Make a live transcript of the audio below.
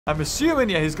I'm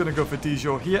assuming, yeah, he's going to go for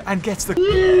Dijon here and gets the...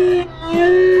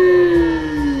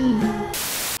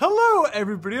 Hello,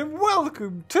 everybody, and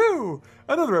welcome to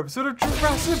another episode of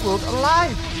Jurassic World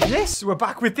Alive. Yes, we're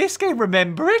back with this game.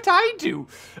 Remember it? I do.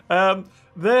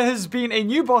 There has been a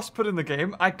new boss put in the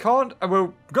game. We're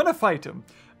going to fight him.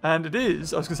 And it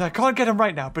is, I was going to say, I can't get him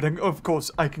right now, but of course,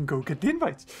 I can go get the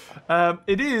invites.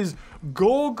 It is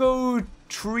Go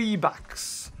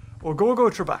Treebax, or Go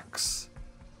Treebax.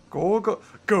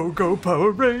 Go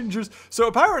Power Rangers. So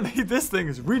apparently this thing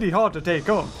is really hard to take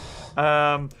on.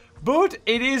 But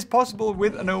it is possible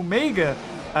with an Omega.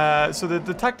 So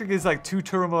the tactic is like 2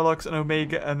 Turomolochs, an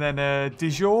Omega, and then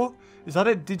Dijon. Is that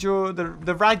it? Dijon,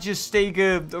 the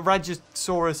Rajastega, the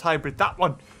Rajasaurus hybrid. That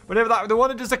one. Whatever that, the one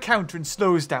that does a counter and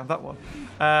slows down, that one.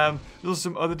 There's also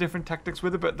some other different tactics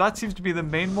with it, but that seems to be the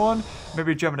main one.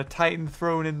 Maybe jamming a Titan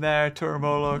thrown in there,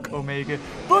 Turomoloch, Omega.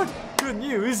 But good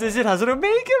news is it has an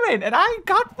Omega in, and I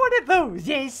got one of those.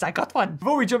 Yes, I got one.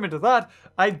 Before we jump into that,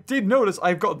 I did notice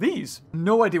I've got these.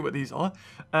 No idea what these are.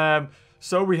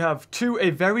 So we have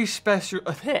a very special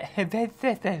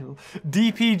DPG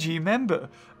member.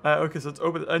 Okay, so let's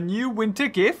open it. A new winter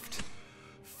gift.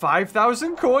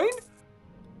 5,000 coin.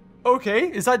 Okay,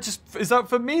 is that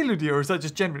for me, Ludia, or is that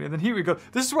just generally? And then here we go.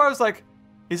 This is where I was like,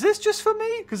 is this just for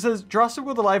me? Because it says Jurassic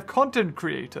World Alive content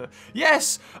creator.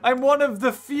 Yes, I'm one of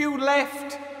the few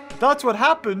left. That's what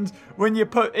happens when you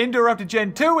put Interrupted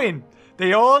Gen 2 in.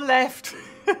 They all left.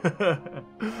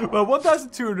 Well,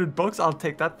 1,200 bucks. I'll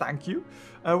take that. Thank you.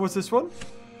 What's this one?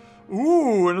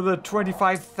 Ooh, another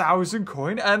 25,000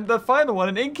 coin. And the final one,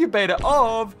 an incubator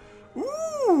of...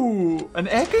 Ooh, an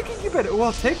epic incubator. Oh,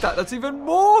 I'll take that. That's even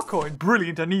more coin.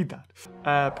 Brilliant, I need that.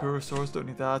 Purosaurus, don't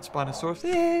need that. Spinosaurus,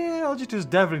 yeah, Algitus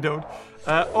definitely don't.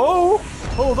 Oh,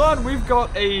 hold on. We've got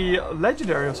a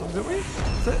legendary or something, don't we?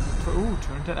 Is it? Ooh,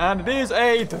 210. And it is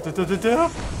a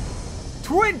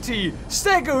 20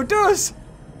 Stegosaurus.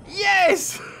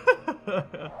 Yes!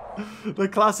 The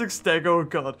classic Stego,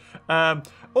 god.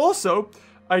 Also,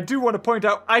 I do want to point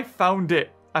out, I found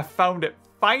it. I found it,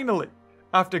 finally.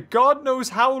 After God knows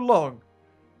how long,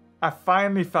 I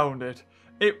finally found it.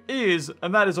 It is,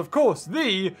 and that is, of course,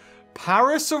 the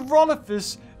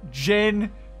Parasaurolophus Gen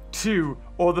 2.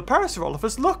 Or the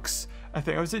Parasaurolophus Lux. I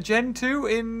think. Was it Gen 2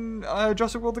 in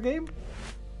Jurassic World the game?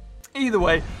 Either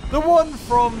way, the one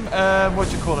from,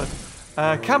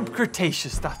 Camp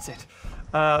Cretaceous, that's it.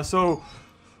 So...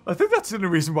 I think that's the only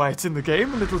reason why it's in the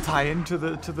game. A little tie-in to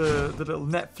the little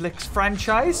Netflix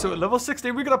franchise. So at level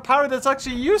 16, we got a power that's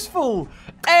actually useful.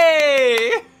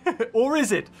 Hey! Or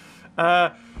is it?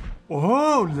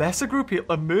 Oh, lesser group heal,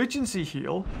 emergency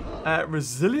heal,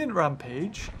 resilient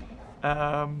rampage.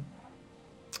 You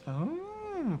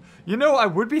know, I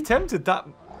would be tempted that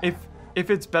if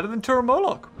it's better than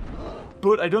Turomoloch.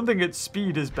 But I don't think its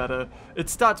speed is better.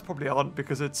 Its stats probably aren't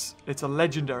because it's a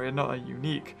legendary and not a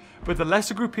unique. But the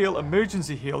lesser group heal,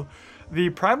 emergency heal, the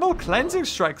primal cleansing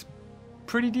strike's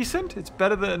pretty decent. It's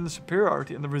better than the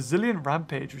superiority and the resilient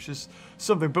rampage, which is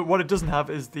something. But what it doesn't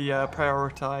have is the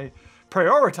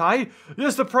priority.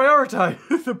 Yes, the priority.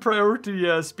 The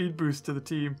priority speed boost to the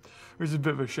team, which is a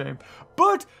bit of a shame.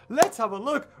 But let's have a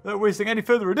look, without wasting any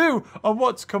further ado, on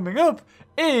what's coming up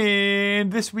in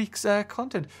this week's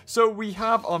content. So we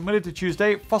have on Monday to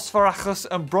Tuesday, Phosphorachus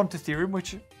and Brontotherium,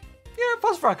 which, yeah,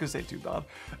 Phosphorachus ain't too bad.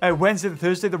 Wednesday to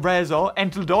Thursday, the rares are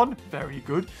Enteldon, very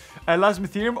good.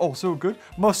 Lasmatherium, also good.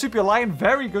 Marsupialion,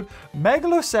 very good.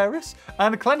 Megaloceros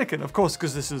and Klenican, of course,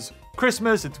 because this is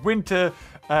Christmas, it's winter.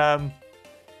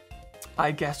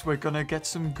 I guess we're gonna get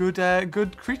some good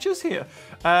creatures here.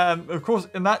 Of course,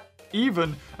 in that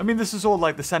even, I mean, this is all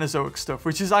like the Cenozoic stuff,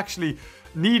 which is actually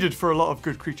needed for a lot of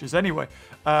good creatures anyway.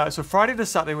 So Friday to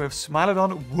Saturday, we have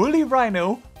Smilodon, Woolly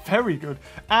Rhino, very good,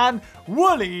 and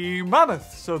Woolly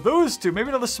Mammoth. So those two,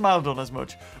 maybe not the Smilodon as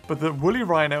much, but the Woolly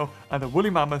Rhino and the Woolly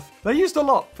Mammoth, they're used a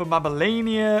lot for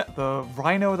Mammalania, the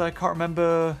Rhino that I can't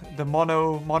remember, the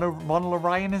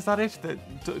Monolorion, is that it? That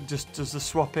just does the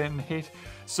swap in hit.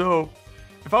 So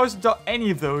if I was to dot any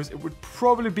of those, it would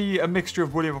probably be a mixture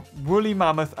of Woolly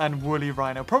Mammoth and Woolly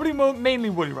Rhino. Probably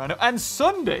mainly Woolly Rhino. And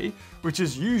Sunday, which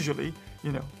is usually,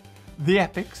 you know, the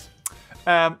epics,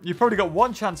 you've probably got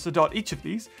one chance to dot each of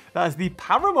these. That is the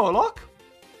Paramoloch.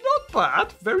 Not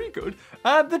bad. Very good.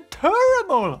 And the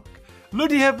Turomoloch.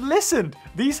 Ludia have listened.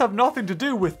 These have nothing to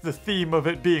do with the theme of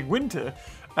it being winter.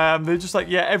 They're just like,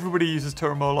 yeah, everybody uses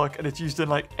Turomoloch and it's used in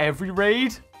like every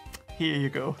raid. Here you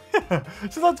go.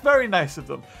 So that's very nice of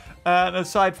them. And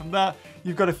aside from that,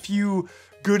 you've got a few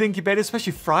good incubators,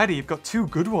 especially Friday. You've got 2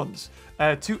 good ones.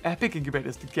 2 epic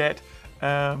incubators to get.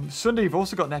 Sunday, you've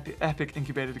also got an epic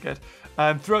incubator to get.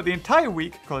 Throughout the entire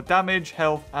week, called damage,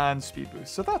 health, and speed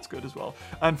boost. So that's good as well.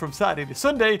 And from Saturday to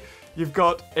Sunday, you've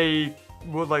got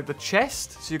like the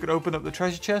chest. So you can open up the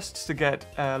treasure chests to get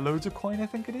loads of coin, I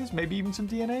think it is. Maybe even some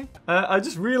DNA. I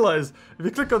just realized, if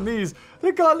you click on these,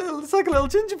 they got it's like a little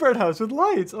gingerbread house with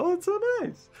lights. Oh, it's so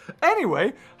nice.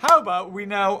 Anyway, how about we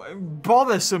now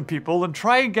bother some people and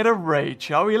try and get a raid,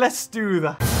 shall we? Let's do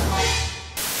that.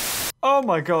 Oh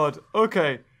my god.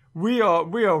 Okay. We are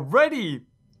ready.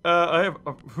 I have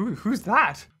who's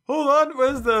that? Hold on,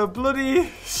 where's the bloody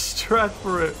strat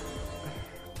for it?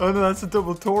 Oh no, that's a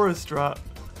double Taurus strat.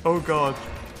 Oh god.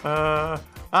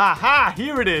 Aha,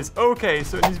 here it is. Okay,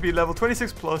 so it needs to be level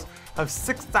 26 plus, have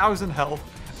 6,000 health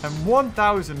and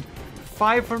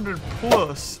 1,500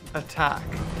 plus attack.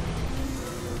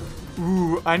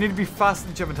 Ooh, I need to be faster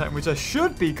than Gem Titan, which I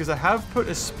should be because I have put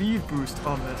a speed boost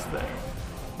on this thing.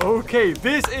 Okay,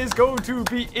 this is going to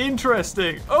be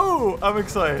interesting. Oh, I'm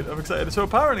excited. I'm excited. So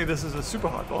apparently this is a super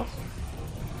hard boss.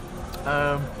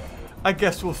 I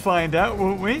guess we'll find out,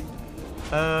 won't we?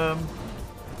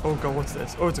 Oh god, what's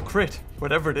this? Oh, it's a crit.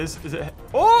 Whatever it is. Is it?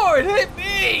 Oh, it hit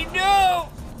me! No!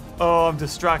 Oh, I'm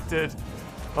distracted.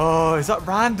 Oh, is that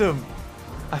random?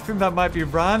 I think that might be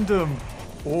random.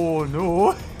 Oh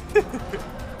no.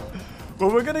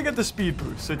 Well, we're gonna get the speed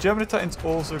boost. So Gemini Titan's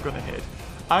also gonna hit.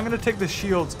 I'm going to take the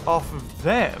shields off of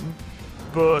them,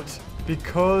 but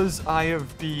because I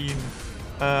have been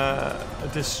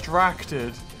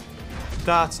distracted,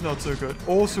 that's not so good.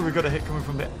 Also, we got a hit coming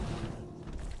from there.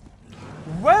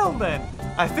 Well then,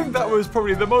 I think that was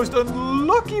probably the most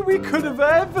unlucky we could have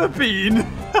ever been.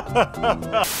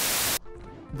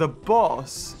 The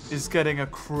boss is getting a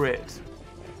crit.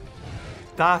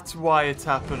 That's why it's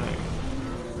happening.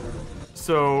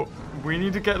 So we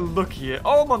need to get lucky here.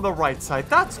 Oh, I'm on the right side.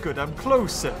 That's good. I'm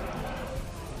closer.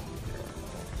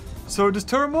 So does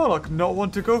Turmoloch not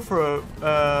want to go for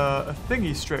a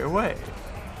thingy straight away?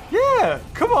 Yeah,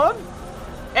 come on.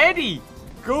 Eddie,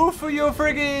 go for your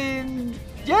friggin'...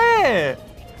 Yeah.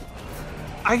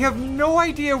 I have no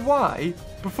idea why,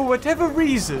 but for whatever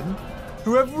reason,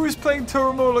 whoever was playing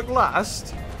Turmoloch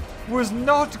last was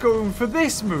not going for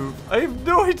this move. I have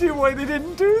no idea why they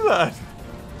didn't do that.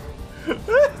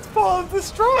 It's part of the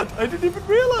strat. I didn't even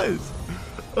realize.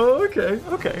 Oh, okay,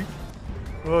 okay.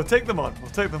 We'll take them on.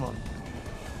 We'll take them on.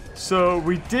 So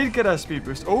we did get our speed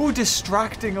boost. Oh,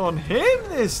 distracting on him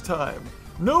this time.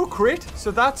 No crit, so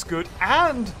that's good.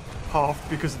 And half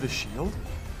because of the shield.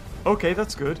 Okay,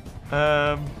 that's good.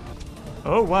 Oh,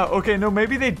 wow. Okay, no,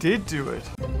 maybe they did do it.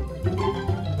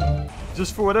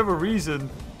 Just for whatever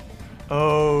reason.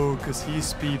 Oh, because he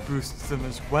speed boosts them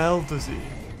as well, does he?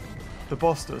 The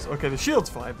boss does. Okay, the shield's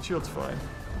fine. The shield's fine.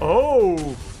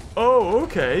 Oh. Oh,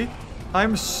 okay.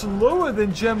 I'm slower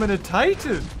than Gemini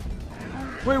Titan.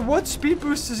 Wait, what speed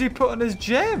boost does he put on his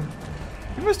gem?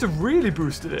 He must have really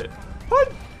boosted it.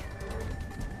 What?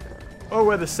 Oh,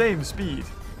 we're the same speed.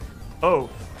 Oh.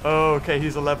 Oh, okay,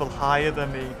 he's a level higher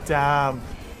than me. Damn.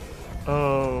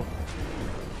 Oh.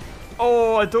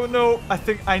 Oh, I don't know. I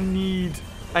think I need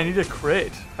a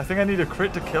crit. I think I need a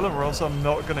crit to kill him or else I'm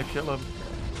not going to kill him.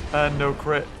 And no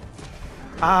crit.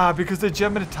 Ah, because the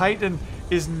Gemini Titan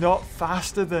is not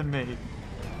faster than me.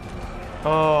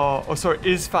 Oh, sorry,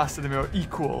 is faster than me or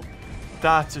equal.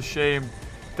 That's a shame.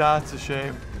 That's a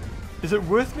shame. Is it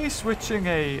worth me switching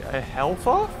a health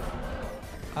off?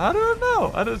 I don't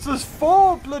know. There's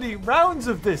 4 bloody rounds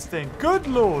of this thing. Good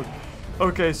lord.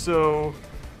 Okay, so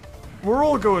we're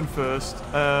all going first.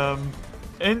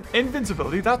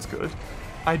 Invincibility, that's good.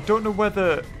 I don't know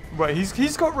whether... Right,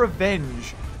 he's got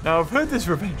revenge. Now, I've heard this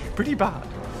revenge is pretty bad.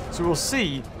 So we'll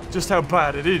see just how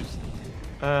bad it is.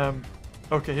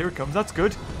 Okay, here it comes. That's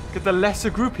good. Get the lesser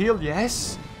group heal.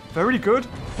 Yes. Very good.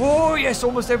 Oh, yes.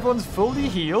 Almost everyone's fully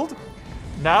healed.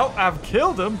 Now, I've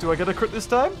killed him. Do I get a crit this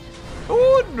time?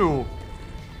 Oh, no.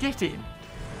 Get in.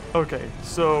 Okay,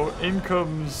 so in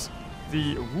comes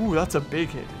the... Ooh, that's a big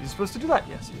hit. He's supposed to do that?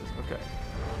 Yes, he is. Okay.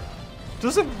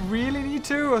 Doesn't really need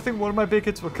to. I think one of my big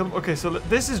hits will kill him. Okay, so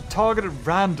this is targeted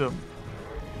random.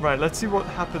 Right, let's see what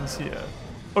happens here.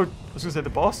 Oh, I was going to say the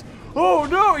boss. Oh,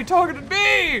 no, he targeted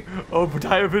me. Oh, but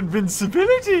I have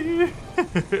invincibility.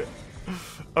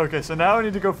 Okay, so now I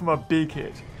need to go for my big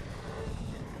hit.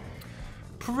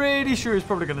 Pretty sure he's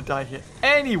probably going to die here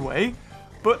anyway,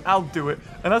 but I'll do it.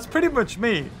 And that's pretty much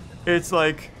me. It's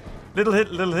like little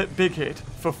hit, big hit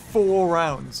for 4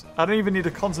 rounds. I don't even need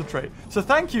to concentrate. So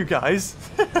thank you, guys.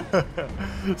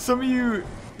 Some of you...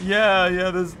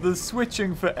 Yeah, there's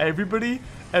switching for everybody.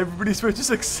 Everybody switches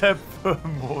except for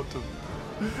Mortem.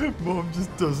 Mom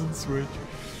just doesn't switch.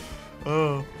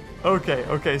 Oh. Okay,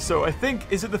 okay. So I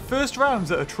think, is it the first rounds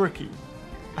that are tricky?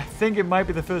 I think it might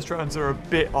be the first rounds that are a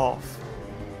bit off.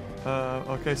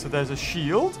 Okay, so there's a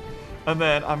shield. And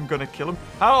then I'm going to kill him.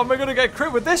 How am I going to get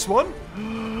crit with this one?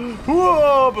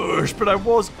 Whoa, bush. But I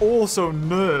was also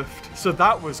nerfed. So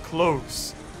that was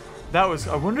close. That was...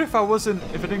 I wonder if I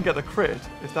didn't get the crit,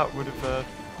 if that would have...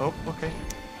 oh, okay.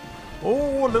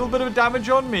 Oh, a little bit of damage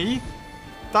on me.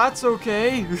 That's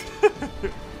okay.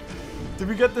 Did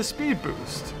we get the speed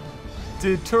boost?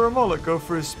 Did Turamolic go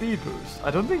for his speed boost? I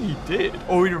don't think he did.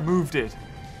 Oh, he removed it.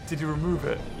 Did he remove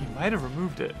it? He might have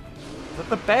removed it. Is that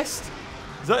the best?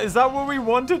 Is that what we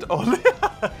wanted? Oh,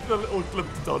 the little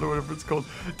Glyptodon or whatever it's called.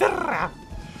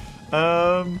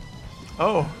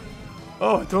 Oh,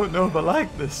 I don't know if I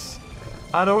like this.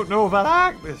 I don't know if I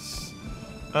like this.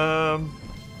 Are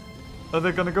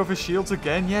they going to go for shields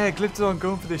again? Yeah, Glyptodon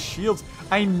going for the shields.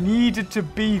 I needed to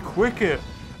be quicker.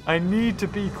 I need to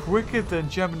be quicker than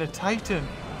Gemini Titan.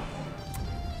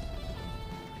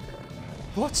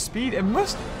 What speed? He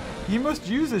must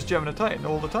use this Gemini Titan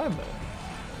all the time then.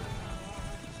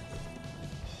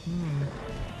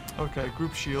 Okay,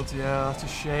 group shields, yeah, that's a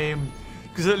shame.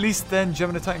 Because at least then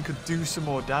Gemini Titan could do some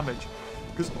more damage.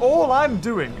 Because all I'm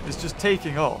doing is just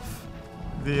taking off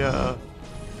the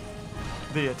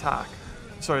attack.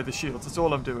 Sorry, the shields, that's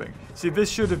all I'm doing. See,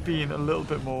 this should have been a little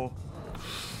bit more...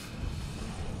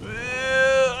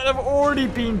 And I've already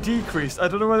been decreased. I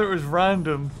don't know whether it was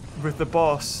random with the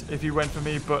boss if he went for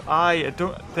me, but I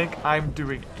don't think I'm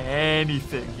doing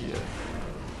anything here.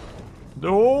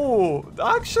 No,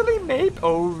 actually, maybe.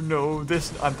 Oh no,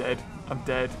 I'm dead. I'm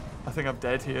dead. I think I'm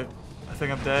dead here. I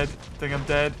think I'm dead. I think I'm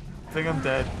dead. I think I'm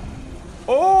dead.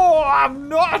 Oh, I'm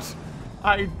not.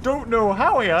 I don't know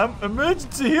how I am.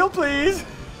 Emergency heal, please.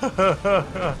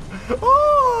 Oh,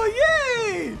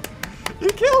 yay! You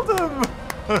killed him.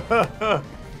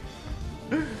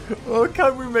 Oh,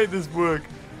 can we make this work?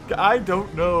 I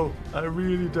don't know. I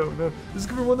really don't know. This is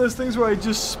going to be one of those things where I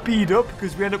just speed up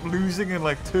because we end up losing in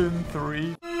like turn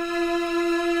 3.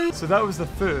 So that was the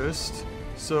first.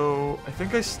 So I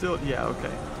think I still... Yeah,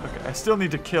 okay. Okay, I still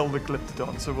need to kill the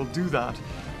Glyptodon, so we'll do that.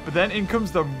 But then in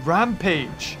comes the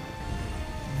Rampage.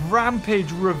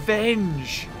 Rampage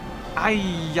Revenge.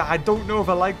 I don't know if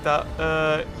I like that.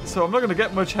 So I'm not going to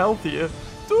get much health here.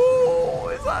 Oh,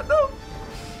 is that enough?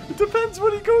 It depends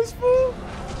what he goes for.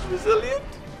 Resilient?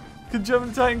 Could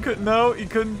Gemini Titan cut? No, he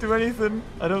couldn't do anything.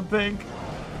 I don't think.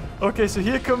 Okay, so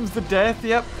here comes the death.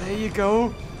 Yep, there you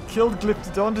go. Killed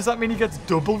Glyptodon. Does that mean he gets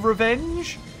double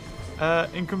revenge?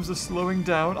 In comes the slowing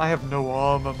down. I have no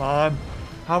armor, man.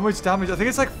 How much damage? I think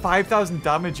it's like 5,000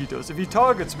 damage he does. If he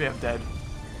targets me, I'm dead.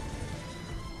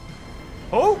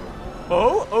 Oh!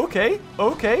 Oh, okay.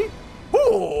 Okay.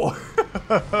 Oh!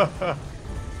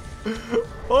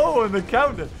 Oh, and the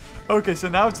counter. Okay, so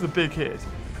now it's the big hit.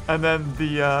 And then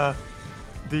the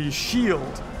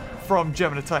shield from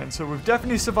Gemini Titan. So we've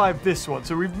definitely survived this one.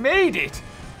 So we've made it.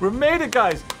 We've made it,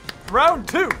 guys. Round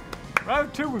 2.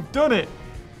 Round 2, we've done it.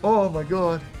 Oh, my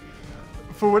God.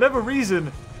 For whatever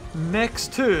reason,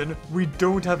 next turn, we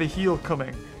don't have a heal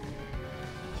coming.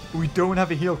 We don't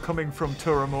have a heal coming from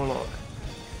Turamolic.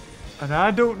 And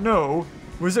I don't know.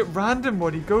 Was it random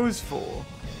what he goes for?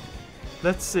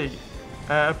 Let's see.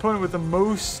 Opponent with the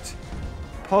most...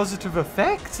 positive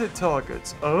effects it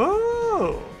targets.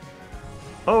 Oh.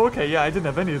 Oh, okay. Yeah, I didn't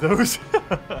have any of those.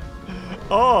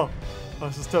 Oh,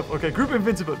 this is tough. Okay, group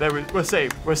invincible. There we're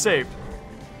saved. We're saved.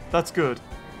 That's good.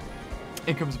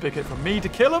 In comes a big hit from me to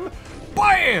kill him.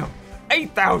 Bam!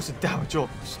 8,000 damage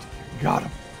almost. Got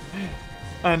him.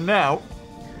 And now,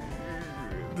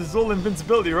 this is all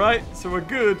invincibility, right? So we're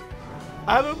good.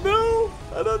 I don't know.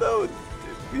 I don't know.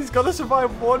 He's got to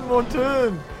survive one more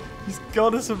turn. He's got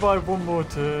to survive one more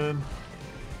turn.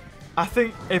 I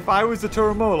think if I was the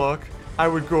Turamolic, I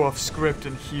would go off script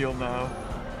and heal now.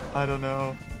 I don't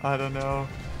know. I don't know.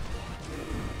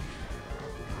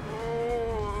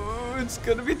 Oh, it's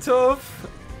going to be tough.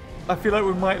 I feel like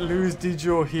we might lose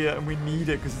Dijo here, and we need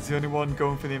it because it's the only one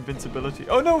going for the invincibility.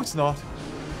 Oh, no, it's not.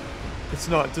 It's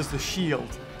not. It does the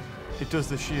shield. It does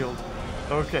the shield.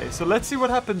 Okay, so let's see what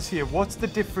happens here. What's the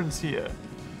difference here?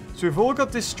 So we've all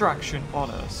got distraction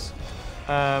on us.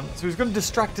 So he's going to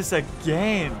distract us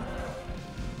again.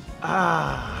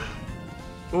 Ah.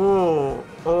 Oh.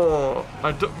 Oh.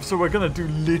 So we're going to do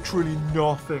literally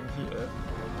nothing here.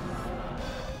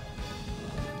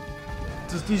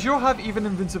 Does Dijon have even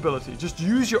invincibility? Just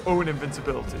use your own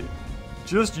invincibility.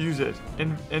 Just use it.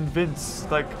 Invince.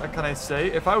 Like, can I say?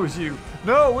 If I was you.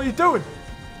 No, what are you doing?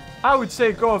 I would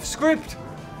say go off script.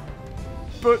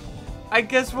 But I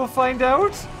guess we'll find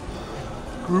out.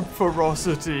 group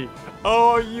ferocity.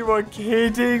 Oh, you are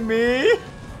kidding me?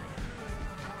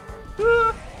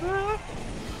 Oh,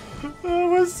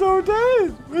 we're so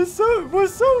dead. We're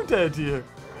so dead here.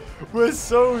 We're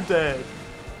so dead.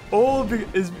 All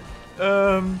is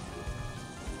I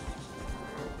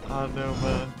don't know,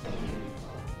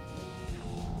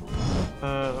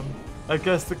 man. I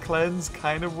guess the cleanse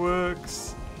kind of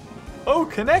works. Oh,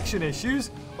 connection issues.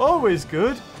 Always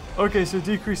good. Okay, so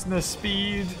decreasing their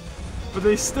speed. But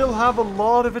they still have a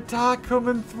lot of attack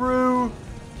coming through.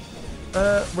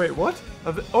 Wait, what?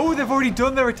 Oh, they've already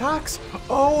done their attacks.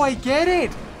 Oh, I get it.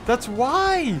 That's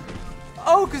why.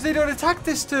 Oh, because they don't attack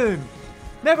this turn.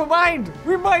 Never mind.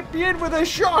 We might be in with a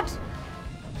shot.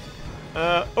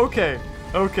 Okay.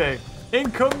 Okay.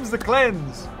 In comes the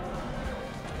cleanse.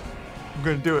 I'm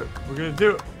going to do it. We're going to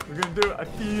do it. We're going to do it. I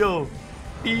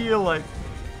feel like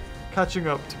catching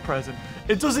up to present.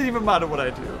 It doesn't even matter what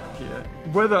I do here.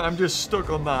 Whether I'm just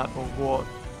stuck on that or what.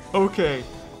 Okay.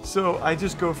 So I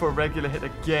just go for a regular hit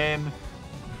again.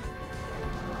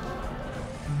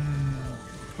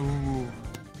 Ooh.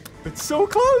 It's so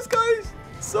close, guys.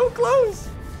 So close.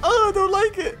 Oh, I don't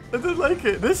like it. I don't like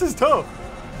it. This is tough.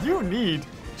 You need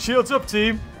shields up,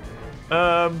 team.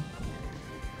 I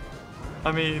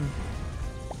mean,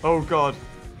 oh God.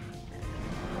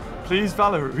 Please,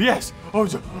 Valeru. Yes. Oh,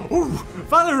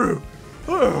 Valeru.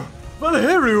 Oh,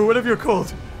 Valeru, whatever you're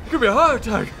called. Give me a heart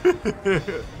attack. Heal,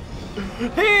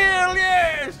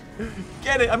 yes.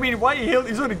 Get it. I mean, why you heal?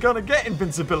 He's only gonna get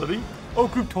invincibility. Oh,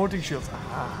 group taunting shields.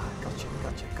 Ah, gotcha.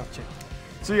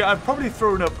 So yeah, I've probably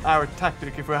thrown up our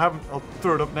tactic. If we haven't, I'll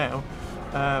throw it up now.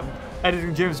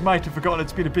 Editing James might have forgotten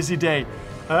it's been a busy day.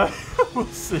 We'll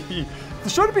see. There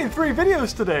should have been 3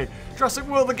 videos today. Jurassic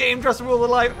World the game, Jurassic World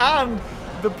Alive, and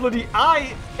the bloody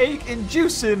eye ache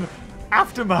inducing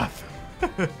aftermath.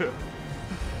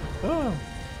 Oh.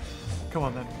 Come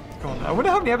on then. Come on then. I wonder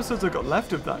how many episodes I've got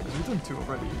left of that, because we've done 2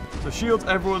 already. So shields,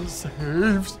 everyone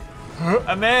saves.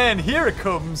 And then here it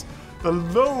comes. The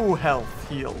low health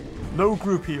heal. Low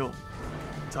group heal.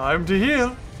 Time to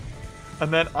heal.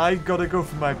 And then I gotta go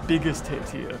for my biggest hit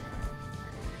here.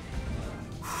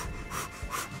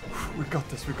 We got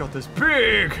this, we got this.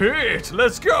 Big hit!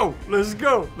 Let's go! Let's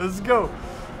go! Let's go!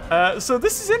 So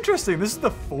this is interesting. This is the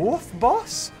 4th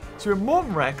boss. So we have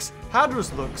Morton Rex,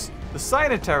 Hadrus Lux, the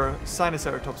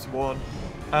Sinoceratops one,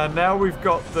 and now we've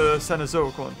got the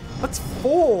Cenozoic one. That's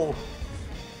 4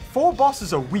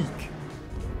 bosses a week.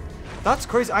 That's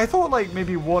crazy. I thought like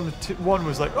maybe one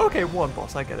was like, okay, 1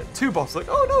 boss, I get it. 2 bosses, like,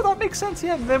 oh no, that makes sense,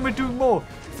 yeah. And then we're doing more.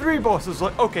 3 bosses,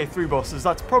 like, okay, 3 bosses,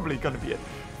 that's probably gonna be it.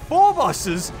 4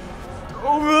 bosses?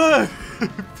 Oh man!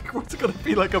 What's it gonna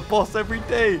be like a boss every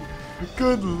day?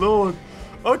 Good lord.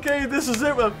 Okay, this is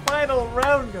it, the final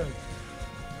round, guys.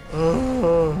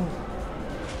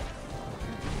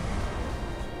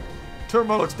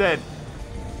 Turmolok's dead.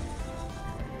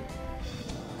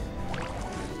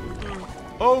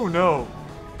 Oh no.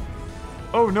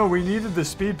 Oh no, we needed the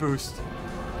speed boost.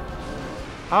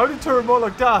 How did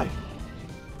Turmolok die?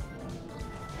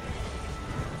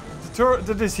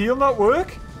 Did his heal not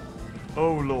work?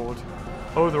 Oh lord.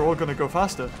 Oh, they're all gonna go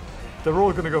faster. They're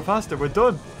all gonna go faster. We're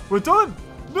done. We're done.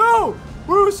 No!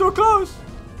 We were so close.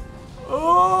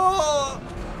 Oh!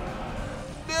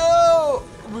 No!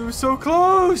 We were so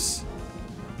close.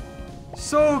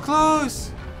 So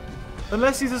close.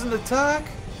 Unless he doesn't attack.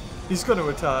 He's going to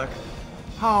attack.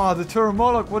 Ah, the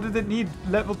Turmolok. What did it need?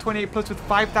 Level 28 plus with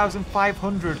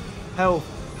 5,500 health.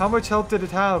 How much health did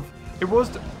it have? It was...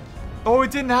 Oh,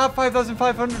 it didn't have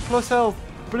 5,500 plus health.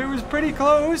 But it was pretty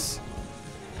close.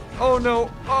 Oh, no.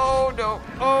 Oh, no.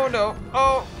 Oh, no.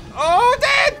 Oh, oh,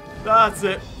 dead! That's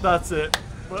it. That's it.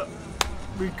 But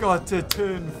we got to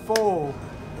turn 4.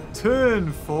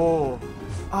 Turn 4.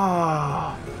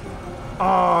 Ah.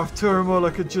 Ah, if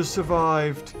Turmolok had just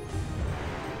survived.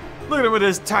 Look at him with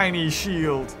his tiny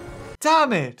shield.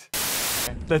 Damn it.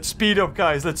 Let's speed up,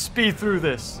 guys. Let's speed through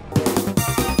this.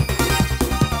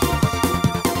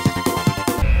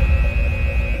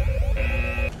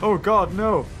 Oh, God,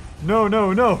 no. No,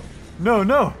 no, no. No,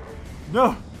 no.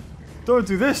 No. Don't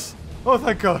do this. Oh,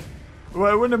 thank God.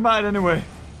 Well, it wouldn't have mattered anyway.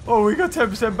 Oh, we got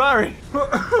 10% Barry.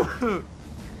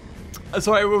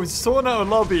 So I was sorting out a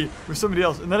lobby with somebody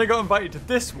else, and then I got invited to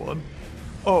this one.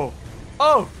 Oh.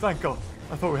 Oh, thank God.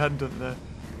 I thought we hadn't done it there.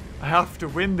 I have to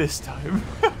win this time.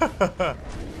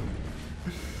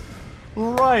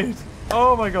 Right.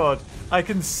 Oh my God. I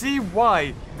can see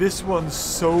why this one's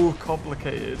so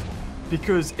complicated.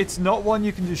 Because it's not one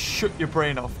you can just shut your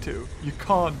brain off to. You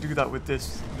can't do that with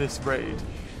this raid.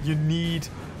 You need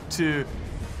to...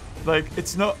 Like,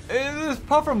 it's not...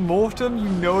 Apart from Morton, you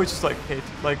know it's just like hit.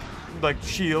 Like, like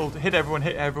shield, hit everyone,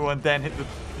 then hit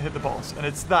the boss, and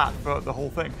it's that for the whole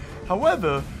thing.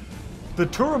 However, the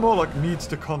Turamolok needs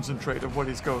to concentrate on what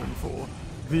he's going for.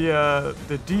 The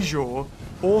Dijor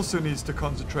also needs to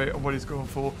concentrate on what he's going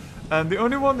for. And the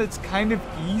only one that's kind of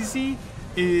easy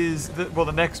is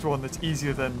the next one that's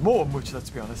easier than Mortem, which, let's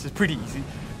be honest, is pretty easy,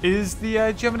 is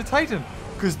the Gemini Titan,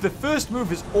 because the first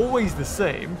move is always the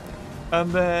same,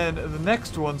 and then the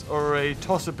next ones are a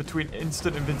toss-up between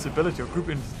instant invincibility or group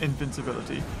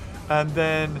invincibility, and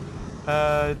then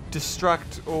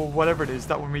distract or whatever it is,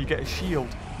 that one where you get a shield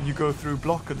and you go through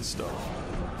block and stuff.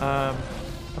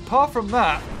 Apart from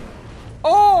that,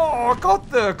 oh, got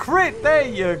the crit, there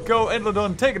you go,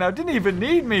 Enlodon taken out, didn't even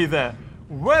need me there.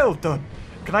 Well done.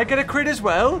 Can I get a crit as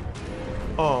well?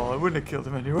 Oh, I wouldn't have killed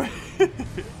him anyway.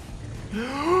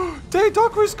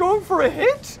 Daydock was going for a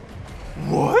hit?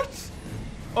 What?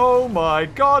 Oh my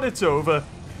god, it's over.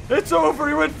 It's over,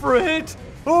 he went for a hit.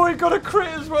 Oh, he got a crit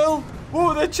as well.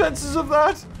 What are the chances of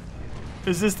that?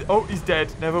 Is this... oh, he's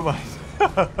dead. Never mind.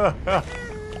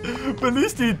 But at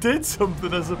least he did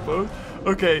something, I suppose.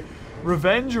 Okay.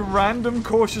 Revenge, random,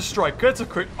 cautious strike. Gets a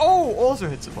crit. Oh, also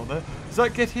hits him on there. Does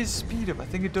that get his speed up? I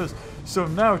think it does. So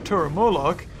now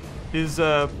Turamolok is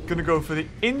going to go for the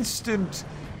instant,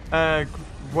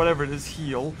 whatever it is,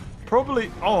 heal. Probably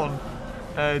on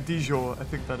Dijor, I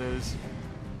think that is.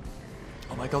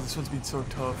 Oh my god, this one's been so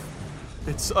tough.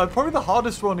 It's probably the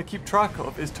hardest one to keep track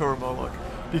of is Turamolok.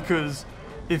 Because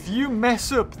if you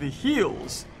mess up the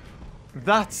heals,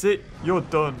 that's it. You're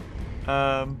done.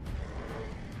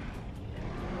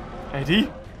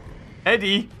 Eddie?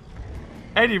 Eddie?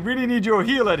 Eddie, really need your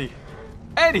heal, Eddie.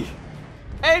 Eddie!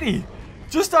 Eddie!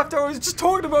 Just after I was just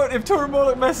talking about if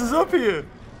Turamolok messes up here.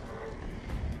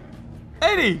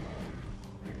 Eddie!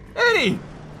 Eddie!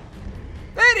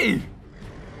 Eddie!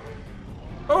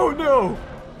 Oh no!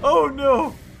 Oh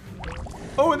no!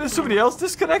 Oh, and there's somebody else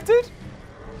disconnected?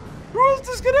 Who else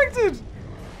disconnected?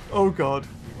 Oh god.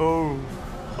 Oh.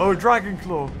 Oh, Dragon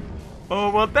Claw. Oh,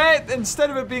 well, that, instead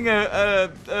of it being a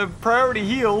priority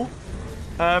heal,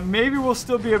 maybe we'll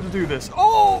still be able to do this.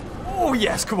 Oh! Oh,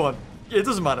 yes, come on. Yeah, it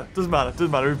doesn't matter. Doesn't matter.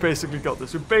 Doesn't matter. We've basically got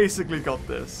this. We've basically got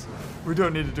this. We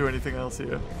don't need to do anything else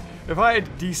here. If I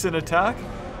had decent attack,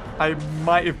 I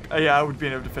might have... yeah, I would be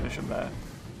able to finish him there.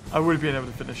 I would have been able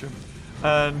to finish him.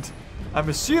 And I'm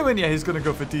assuming, yeah, he's going to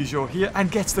go for Dijor here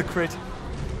and gets the crit.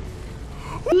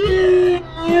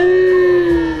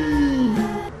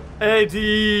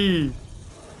 Eddie!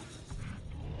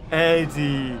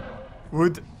 Eddie!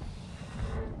 Would...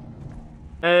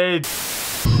 Eddie!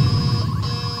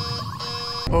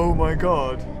 Oh my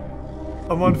god.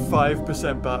 I'm on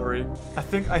 5% battery. I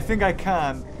think I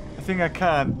can. I think I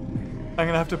can. I'm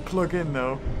gonna have to plug in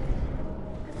though.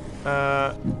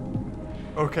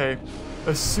 Okay.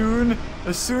 As soon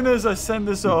as I send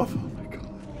this off... oh my god.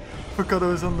 I forgot I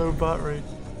was on low battery.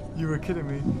 You were kidding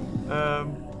me.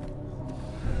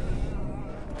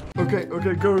 Okay, go.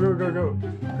 Go.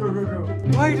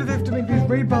 Why do they have to make these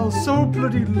raid battles so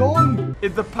bloody long?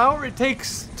 The power it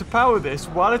takes to power this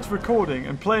while it's recording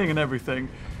and playing and everything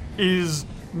is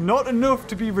not enough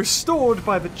to be restored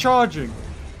by the charging.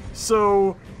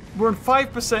 So we're on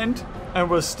 5% and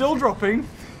we're still dropping,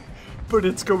 but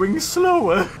it's going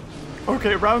slower.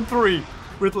 Okay, round 3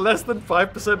 with less than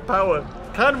 5% power.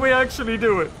 Can we actually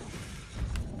do it?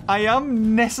 I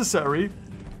am necessary.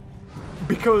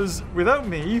 Because without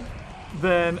me,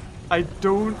 then I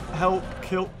don't help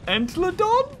kill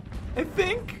Entlodon, I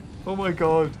think? Oh my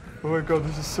god,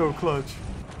 this is so clutch.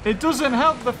 It doesn't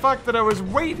help the fact that I was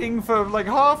waiting for like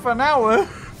half an hour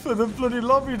for the bloody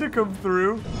lobby to come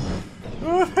through.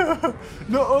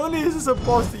 Not only is this a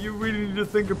boss that you really need to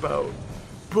think about,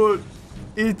 but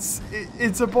it's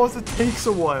a boss that takes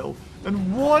a while.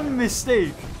 And one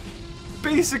mistake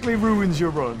basically ruins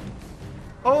your run.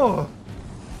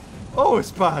 Oh,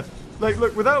 it's bad. Like,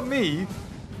 look, without me,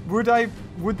 would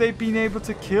they been able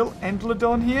to kill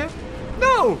Entlodon here?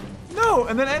 No!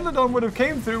 And then Entlodon would have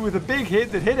came through with a big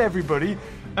hit that hit everybody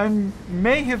and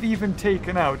may have even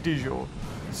taken out Dijor.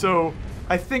 So,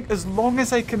 I think as long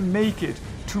as I can make it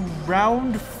to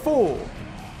round 4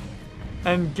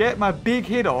 and get my big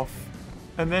hit off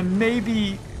and then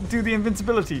maybe do the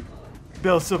invincibility,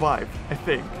 they'll survive, I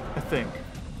think.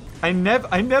 I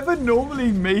never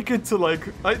normally make it to like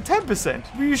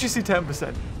 10%. We usually see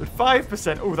 10%, but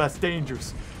 5%, oh, that's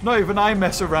dangerous. Not even I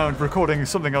mess around recording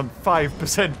something on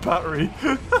 5% battery.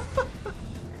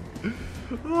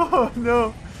 Oh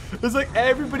no. It's like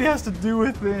everybody has to do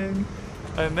a thing,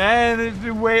 and then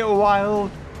they wait a while,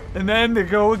 and then they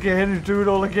go again and do it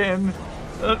all again.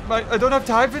 I don't have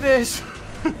time for this.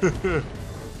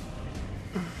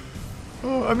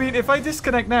 Oh, I mean, if I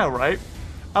disconnect now, right?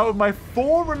 Out of my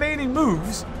 4 remaining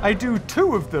moves, I do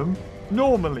 2 of them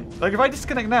normally. Like, if I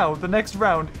disconnect now, the next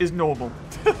round is normal.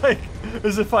 Like,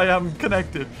 as if I am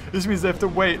connected. This means they have to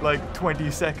wait, like,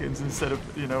 20 seconds instead of,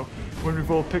 you know, when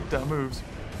we've all picked our moves.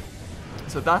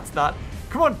 So that's that.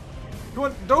 Come on. Come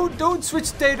on. Don't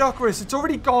switch to Deodocarus. It's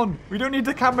already gone. We don't need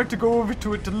the camera to go over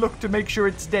to it to look to make sure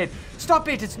it's dead. Stop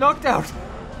it. It's knocked out.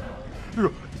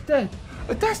 It's dead.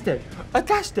 That's dead.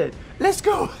 That's dead. Let's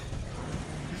go.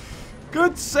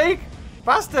 Good sake.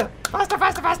 Faster. Faster,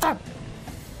 faster, faster.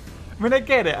 When I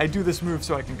get it, I do this move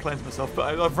so I can cleanse myself,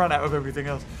 but I've run out of everything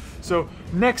else. So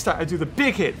next time I do the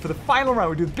big hit. For the final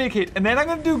round, we do the big hit, and then I'm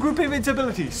going to do group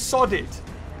invincibility. Sod it.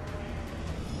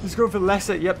 He's going for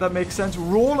lesser. Yep, that makes sense.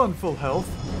 Roll on full health.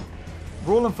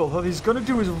 Roll on full health. He's going to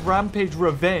do his Rampage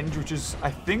Revenge, which is, I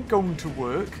think, going to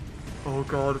work. Oh,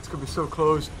 God, it's going to be so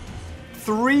close.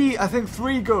 I think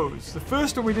 3 goes. The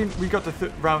first one we got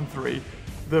to round 3.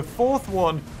 The 4th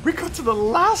one, we got to the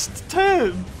last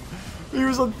turn. He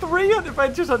was on 3 and if I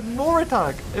just had more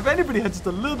attack. If anybody had just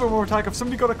a little bit more attack, if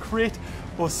somebody got a crit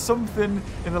or something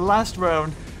in the last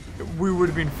round, we would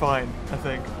have been fine, I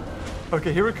think.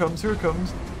 Okay, here it comes, here it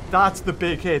comes. That's the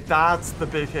big hit, that's the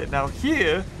big hit. Now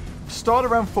here, start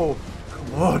around 4.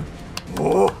 Come on.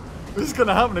 Oh, this is going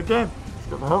to happen again. It's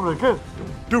going to happen again.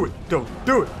 Don't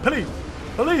do it, please.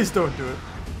 Please don't do it.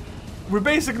 We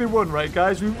basically won, right,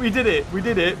 guys? We did it. We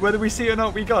did it. Whether we see it or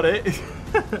not, we got it.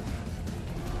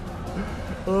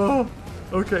 Oh,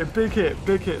 okay. Big hit.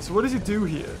 Big hit. So what does he do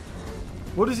here?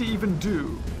 What does he even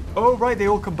do? Oh, right. They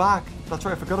all come back. That's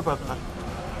right. I forgot about that.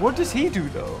 What does he do,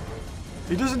 though?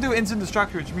 He doesn't do instant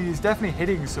distraction, which means he's definitely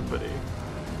hitting somebody.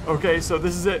 Okay, so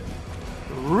this is it.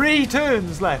 3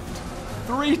 turns left.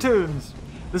 3 turns.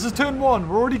 This is turn 1.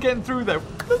 We're already getting through there.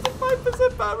 There's a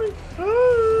 5% battery.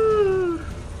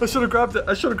 I should have grabbed it.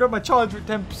 I should have grabbed my charge with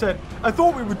 10%. I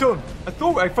thought we were done. I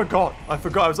forgot. I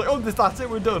was like, oh, that's it.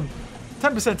 We're done.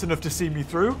 10% enough to see me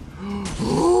through.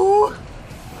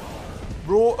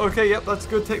 Raw. Okay, yep, that's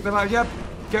good. Take them out. Yep.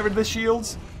 Get rid of the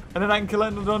shields. And then I can kill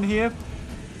it on here.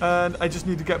 And I just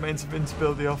need to get my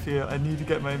invincibility off here. I need to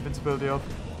get my invincibility off.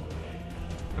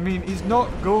 I mean, he's not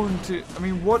going to... I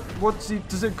mean, what's he...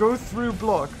 Does it go through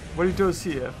block? What he does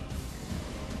here?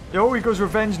 Oh, he goes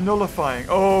revenge nullifying.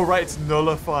 Oh, right, it's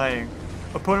nullifying.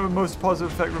 Opponent with most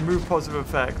positive effect, remove positive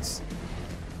effects.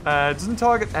 Doesn't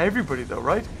target everybody though,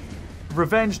 right?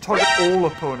 Revenge target all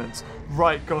opponents.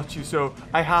 Right, got you. So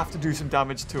I have to do some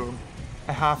damage to him.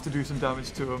 I have to do some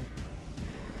damage to him.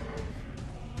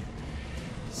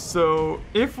 So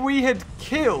if we had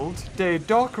killed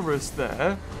Deodocarus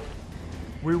there,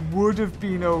 we would have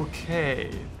been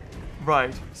okay.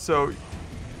 Right, so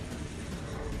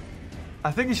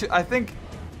I think he should. I think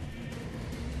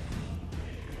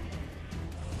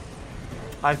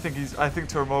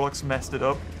Turmolok's messed it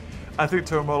up. I think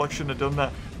Turmolok shouldn't have done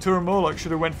that. Turmolok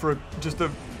should have went for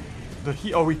the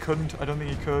heat. Oh, he couldn't. I don't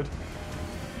think he could.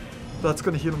 That's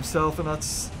gonna heal himself, and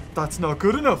that's not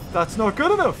good enough. That's not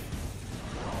good enough.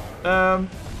 It's not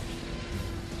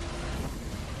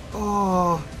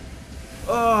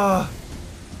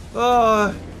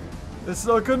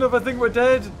good enough. I think we're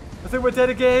dead. I think we're dead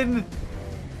again.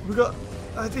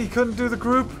 I think he couldn't do the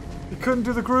group. He couldn't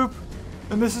do the group.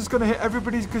 And this is going to hit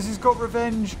everybody because he's got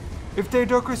revenge. If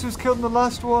Deodocarus was killed in the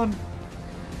last one.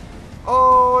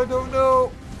 Oh, I don't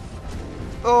know.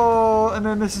 Oh, and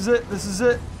then this is it. This is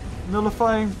it.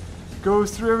 Nullifying.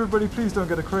 Goes through everybody. Please don't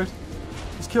get a crit.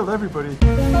 He's killed everybody.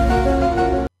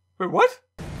 Wait, what?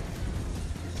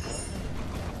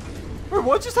 Wait,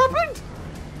 what just happened?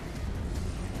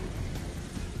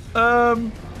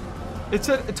 It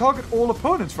said target all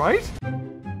opponents, right?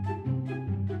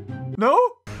 No?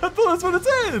 I thought that's what it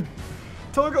said.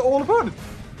 Target all opponents.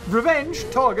 Revenge,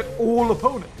 target all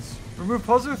opponents. Remove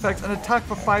positive effects and attack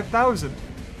for 5,000.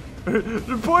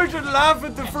 The boy should laugh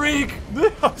at the freak.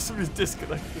 Somebody's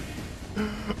disconnected.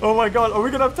 Oh my god, are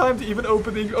we gonna have time to even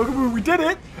open the... Okay, we did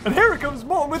it. And here it comes,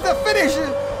 Morton with the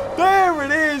finisher. There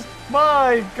it is.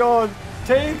 My god.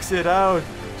 Takes it out.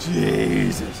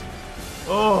 Jesus.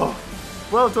 Oh.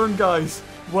 Well done, guys.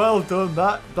 Well done.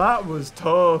 That was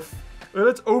tough.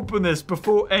 Let's open this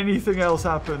before anything else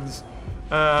happens.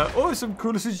 Oh, some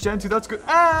cool usage Gen 2. That's good.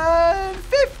 And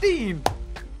 15.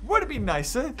 Would have been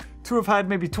nicer to have had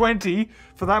maybe 20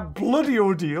 for that bloody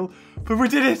ordeal. But we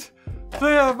did it.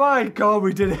 Oh my god,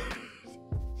 we did it.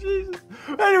 Jesus.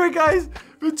 Anyway, guys,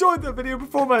 enjoyed that video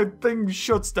before my thing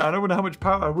shuts down. I wonder how much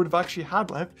power I would have actually had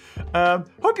left.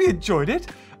 Hope you enjoyed it.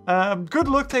 Good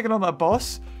luck taking on that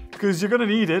boss, because you're going to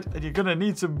need it, and you're going to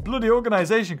need some bloody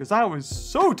organization, because that was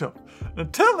so tough.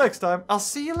 Until next time, I'll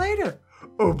see you later.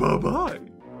 Oh, bye-bye.